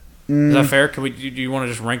of 10? Is that fair? Do you want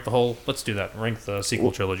to just rank the whole? Let's do that. Rank the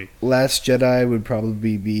sequel trilogy. Last Jedi would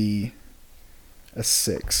probably be a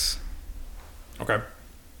 6. Okay.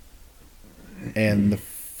 And The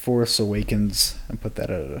Force Awakens, I put that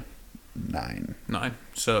at a 9. 9.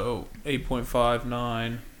 So 8.5,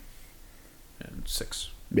 9, and 6.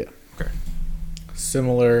 Yeah. Okay.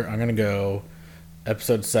 Similar. I'm gonna go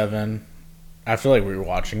episode 7. After like we were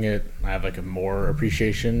watching it, I have like a more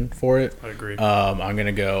appreciation for it. I agree. I'm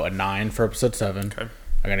gonna go a 9 for episode 7. Okay.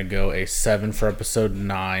 I'm gonna go a 7 for episode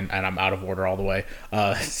 9, and I'm out of order all the way.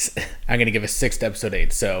 I'm gonna give a 6 to episode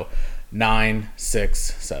 8. So 9, 6,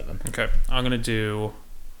 7. Okay. I'm gonna do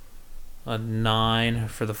a 9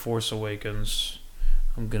 for The Force Awakens.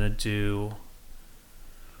 I'm gonna do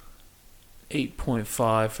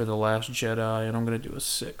 8.5 for The Last Jedi, and I'm gonna do a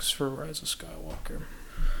 6 for Rise of Skywalker.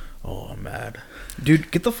 Oh, I'm mad.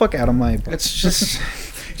 Dude, get the fuck out of my... It's just...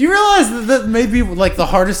 Do you realize that may be like the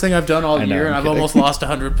hardest thing I've done all year, and I've almost lost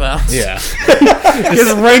 100 pounds? Yeah.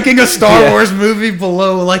 Is ranking a Star Wars movie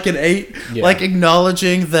below like an 8, like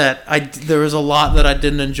acknowledging that there was a lot that I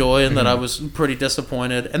didn't enjoy and that I was pretty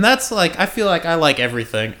disappointed. And that's like, I feel like I like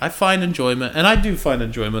everything. I find enjoyment, and I do find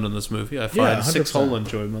enjoyment in this movie. I find 6 whole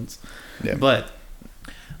enjoyments. Yeah. But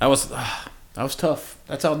that was tough.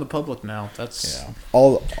 That's out in the public now. That's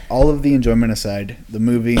all of the enjoyment aside, the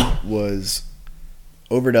movie was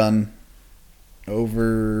overdone.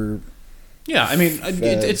 Yeah, I mean,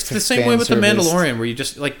 it's the same way with The Mandalorian, where you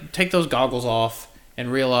just like take those goggles off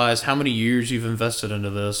and realize how many years you've invested into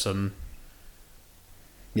this, and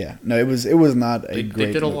yeah, no, it was not a great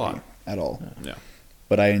they did a movie lot at all. Yeah,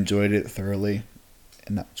 but I enjoyed it thoroughly,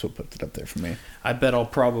 and that's what puts it up there for me. I bet I'll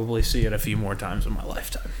probably see it a few more times in my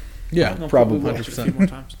lifetime. Yeah, I'll probably watch it a few more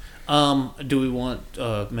times. Do we want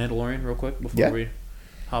Mandalorian real quick before we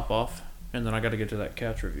hop off? And then I got to get to that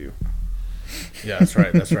catch review. Yeah, that's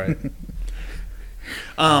right. That's right.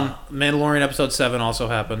 Mandalorian episode 7 also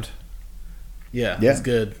happened. Yeah, it's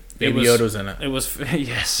good. Baby Yoda was in it. It was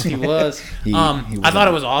yes, he was. he I thought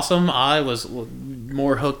it was awesome. I was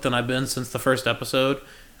more hooked than I've been since the first episode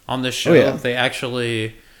on this show. They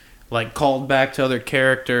actually like called back to other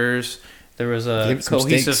characters. There was a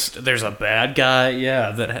cohesive. Stakes. There's a bad guy.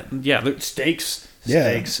 Yeah, stakes. Yeah,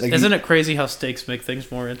 stakes. Like, isn't it crazy how stakes make things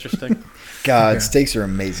more interesting? God, stakes are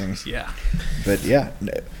amazing. Yeah, but yeah,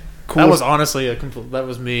 cool. That was honestly that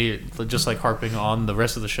was me just like harping on the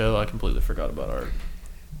rest of the show. I completely forgot about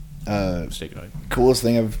our steak night. Coolest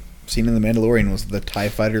thing I've seen in The Mandalorian was the TIE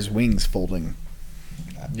fighter's wings folding.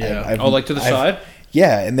 Yeah. Like to the side.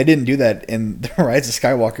 Yeah, and they didn't do that in The Rise of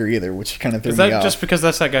Skywalker either, which kind of threw me off. Is that just because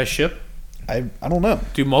that's that guy's ship? I don't know.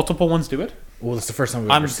 Do multiple ones do it? Well, it's the first time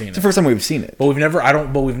we've ever seen it. It's the first time we've seen it. But we've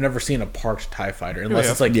never seen a parked TIE fighter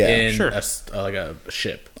unless it's like like a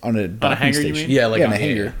ship on a hangar. Station. You mean? Yeah, like on a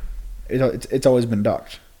hangar. It's always been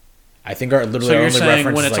docked. I think our literally so you're only saying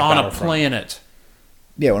reference when is it's like on a planet.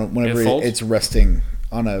 Yeah, whenever it's resting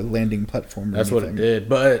on a landing platform. That's what it did.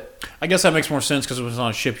 But I guess that makes more sense because if it's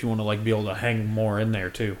on a ship, you want to like be able to hang more in there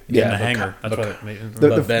too. Yeah, in the hangar. That's what it made.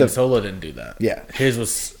 But Ben Solo didn't do that. Yeah, his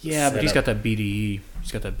was but he's got that BDE.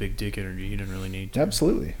 He's got that big dick energy. He didn't really need to.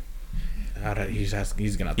 Absolutely. He's gonna.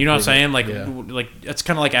 Have to You know what I'm prove saying? it. Like it's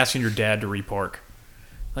kind of like asking your dad to repark.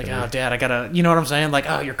 Like, oh, Dad, I gotta. You know what I'm saying? Like,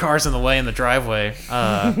 oh, your car's in the way in the driveway.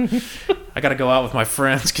 I gotta go out with my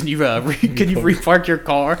friends. Can you repark your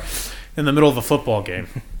car in the middle of a football game?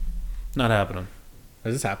 Not happening.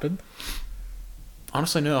 Has this happened?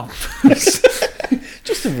 Honestly, no.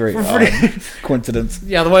 Just a very odd coincidence.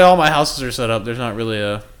 Yeah, the way all my houses are set up, there's not really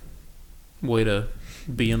a way to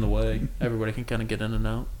be in the way. Everybody can kind of get in and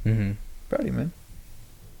out. Mm-hmm. Proud of you, man.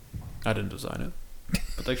 I didn't design it,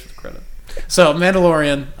 but thanks for the credit. So,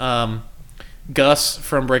 Mandalorian, Gus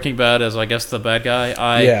from Breaking Bad is, I guess, the bad guy.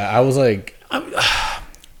 I was like,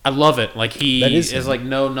 I love it. Like, he That is is him. like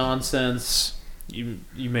no nonsense. You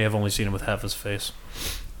may have only seen him with half his face.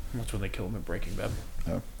 That's when they kill him in Breaking Bad.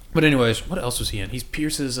 Oh. But anyways, what else was he in? He's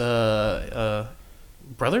Pierce's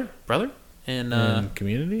brother in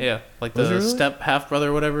Community. yeah, like Was the it really? step half brother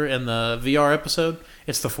or whatever in the VR episode.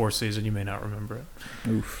 It's the fourth season. You may not remember it.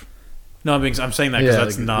 Oof. No, I'm saying that because Yeah,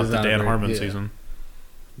 that's like, not it's the not Dan very- Harmon yeah. season.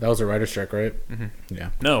 That was a writer's strike, right? Mm-hmm. Yeah.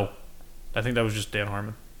 No, I think that was just Dan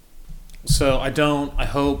Harmon. So I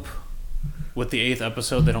hope with the 8th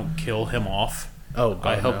episode they don't kill him off. Oh, God,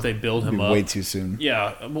 I hope no. they build It'd him be up. way too soon.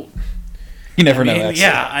 Yeah, well, You never I know. mean, That's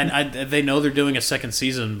yeah, they know they're doing a second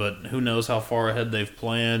season, but who knows how far ahead they've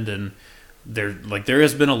planned. And there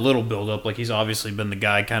has been a little build up. Like, he's obviously been the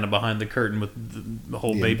guy kind of behind the curtain with the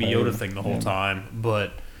whole The Baby Empire. Yoda thing the whole Yeah. time.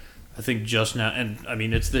 But I think just now, and I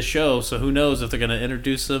mean, it's this show, so who knows if they're going to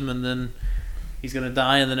introduce him and then he's going to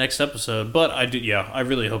die in the next episode. But I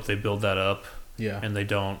really hope they build that up Yeah. and they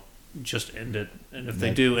don't just end it. And if they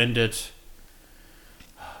Yeah. do end it,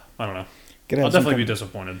 I don't know. Could I'll have some definitely be kind-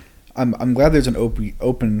 disappointed. I'm glad there's an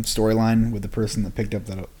open storyline with the person that picked up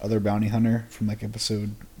that other bounty hunter from like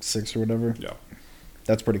episode 6 or whatever. Yeah.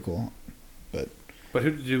 That's pretty cool. But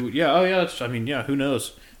who do? Yeah. Oh yeah. Who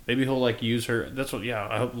knows? Maybe he'll like use her. That's what. Yeah.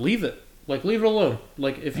 I hope leave it. Like, leave it alone.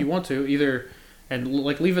 Like, if you want to, either and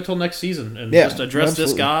like leave it till next season and Yeah, just address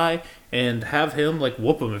this absolutely. guy and have him like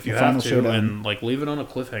whoop him if you The have final to, showdown. and like leave it on a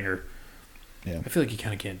cliffhanger. Yeah. I feel like you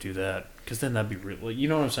kind of can't do that because then that'd be real. Like, you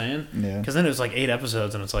know what I'm saying? Yeah. Because then it was like 8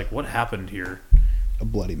 episodes and it's like, what happened here? A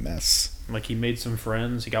bloody mess. Like, he made some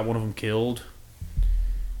friends. He got one of them killed.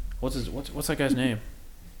 What's that guy's name?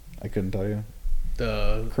 I couldn't tell you.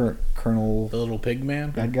 The Colonel little pig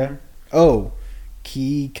man. bad guy. Oh,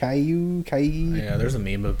 Caillou. Yeah, there's a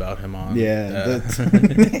meme about him on. Yeah, that's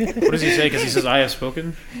What does he say? Because he says, "I have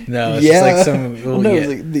spoken." no, it's yeah. just like some. Well, Well, no, yeah.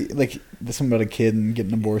 it's like something about a kid and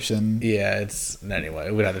getting an abortion. Yeah, it's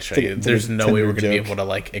anyway. We'd have to show It's you. like a There's no way we're Tinder gonna be joke. able to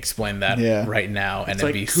like explain that Yeah. right now, and It's it'd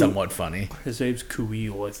like be Ku- somewhat funny. His name's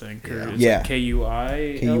Kuiil, I think. Or Yeah. it's Yeah. like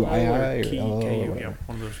Kuii. Kuii or Ku. LL, Yeah,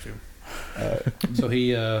 one of those two. Uh, So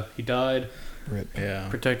he died Rip. Yeah.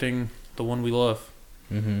 protecting the one we love.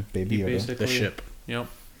 Mm-hmm. Baby He Yoda. basically, The ship. Yep.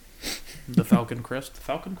 The Falcon Crest. The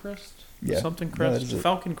Falcon Crest. Yeah. Something No, Crest. that is it.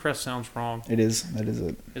 Falcon Crest sounds wrong. It is. That is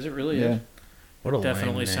it. Is it really? Yeah. What a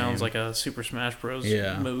Definitely lame sounds name. like a Super Smash Bros.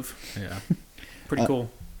 Yeah. move. Yeah. Pretty Uh,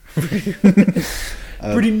 cool.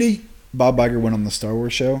 Pretty neat. Bob Iger went on the Star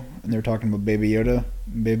Wars show, and they were talking about Baby Yoda.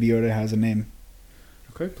 Baby Yoda has a name,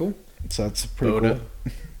 Okay, cool. so that's pretty Boda.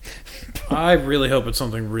 cool. I really hope it's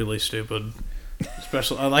something really stupid.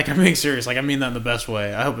 Especially, like, I'm being serious. Like, I mean that in the best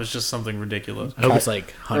way. I hope it's just something ridiculous. I hope it's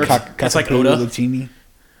like Or- Hunter. It's like Cockapoo Oda. Latini.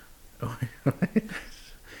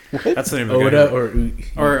 That's the name of the Oda guy. or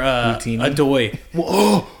Or Utini? Adoy.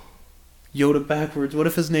 Oh, Yoda backwards. What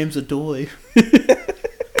if his name's Adoy?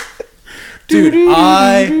 Dude,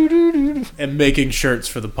 I am making shirts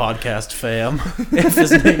for the podcast fam. If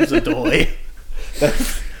his name's Adoy.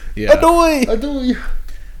 Yeah. Adoy! Adoy.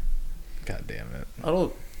 God damn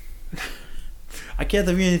it. I can't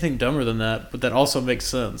think of anything dumber than that, but that also makes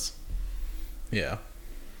sense. Yeah.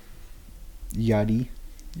 Yadi.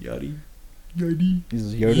 Yachty. This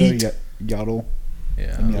is Yoda. Yeet. Yaddle.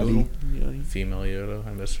 Yeah. And Yadi. Yachty. Female Yoda.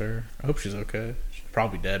 I miss her. I hope she's okay. She's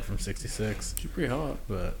probably dead from 66. She's pretty hot.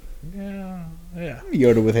 But yeah. Yeah.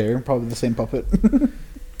 Yoda with hair. Probably the same puppet.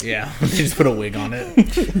 Yeah. She just put a wig on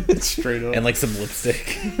it Straight up. and like some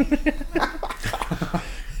lipstick.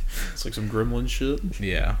 It's like some gremlin shit.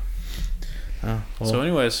 Yeah. Oh, well, So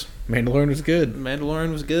anyways, Mandalorian was good.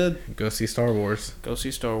 Mandalorian was good. Go see Star Wars. Go see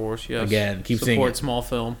Star Wars, yes. Again, keep seeing Support it. small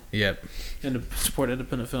film. Yep. And support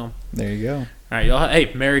independent film. There you go. All right, y'all.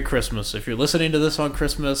 Hey, Merry Christmas. If you're listening to this on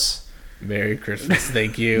Christmas, Merry Christmas.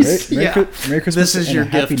 Thank you. Merry Yeah. Merry Christmas. this is and your a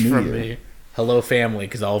Happy gift New from Year. me. Hello, family,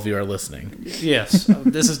 because all of you are listening. Yes,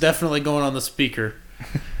 this is definitely going on the speaker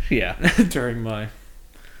Yeah. during my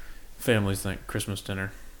family's Christmas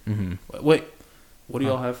dinner. Mm-hmm. Wait, what do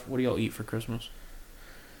y'all have? What do y'all eat for Christmas?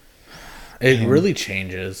 It really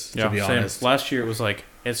changes, to be same. honest. Last year it was like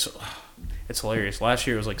it's hilarious. Last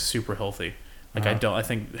year it was like super healthy. Like I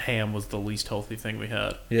think ham was the least healthy thing we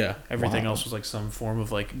had. Yeah. Everything else was like some form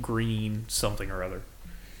of like green something or other.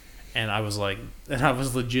 And I was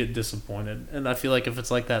legit disappointed. And I feel like if it's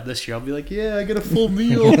like that this year, I'll be like, yeah, I get a full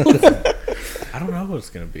meal. I don't know what it's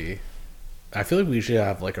going to be. I feel like we should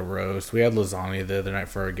have like a roast. We had lasagna the other night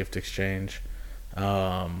for our gift exchange. But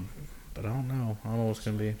I don't know. I don't know what it's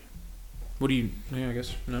going to be. What do you, yeah, I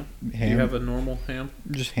guess, no? Do Ham. you have a normal ham?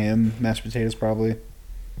 Just ham, mashed potatoes, probably.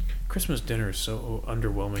 Christmas dinner is so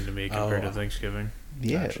underwhelming to me compared to Thanksgiving.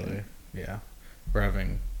 Yeah. Actually, yeah. We're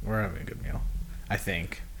having a good meal. I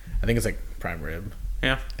think it's like prime rib.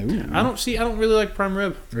 Yeah. Ooh. I don't really like prime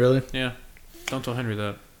rib. Really? Yeah. Don't tell Henry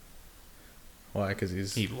that. Why? Because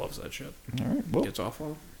He loves that shit. All right. Well, Gets off on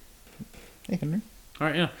him. hey, Henry. All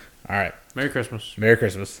right, yeah. All right. Merry Christmas. Merry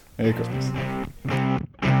Christmas. Merry Christmas.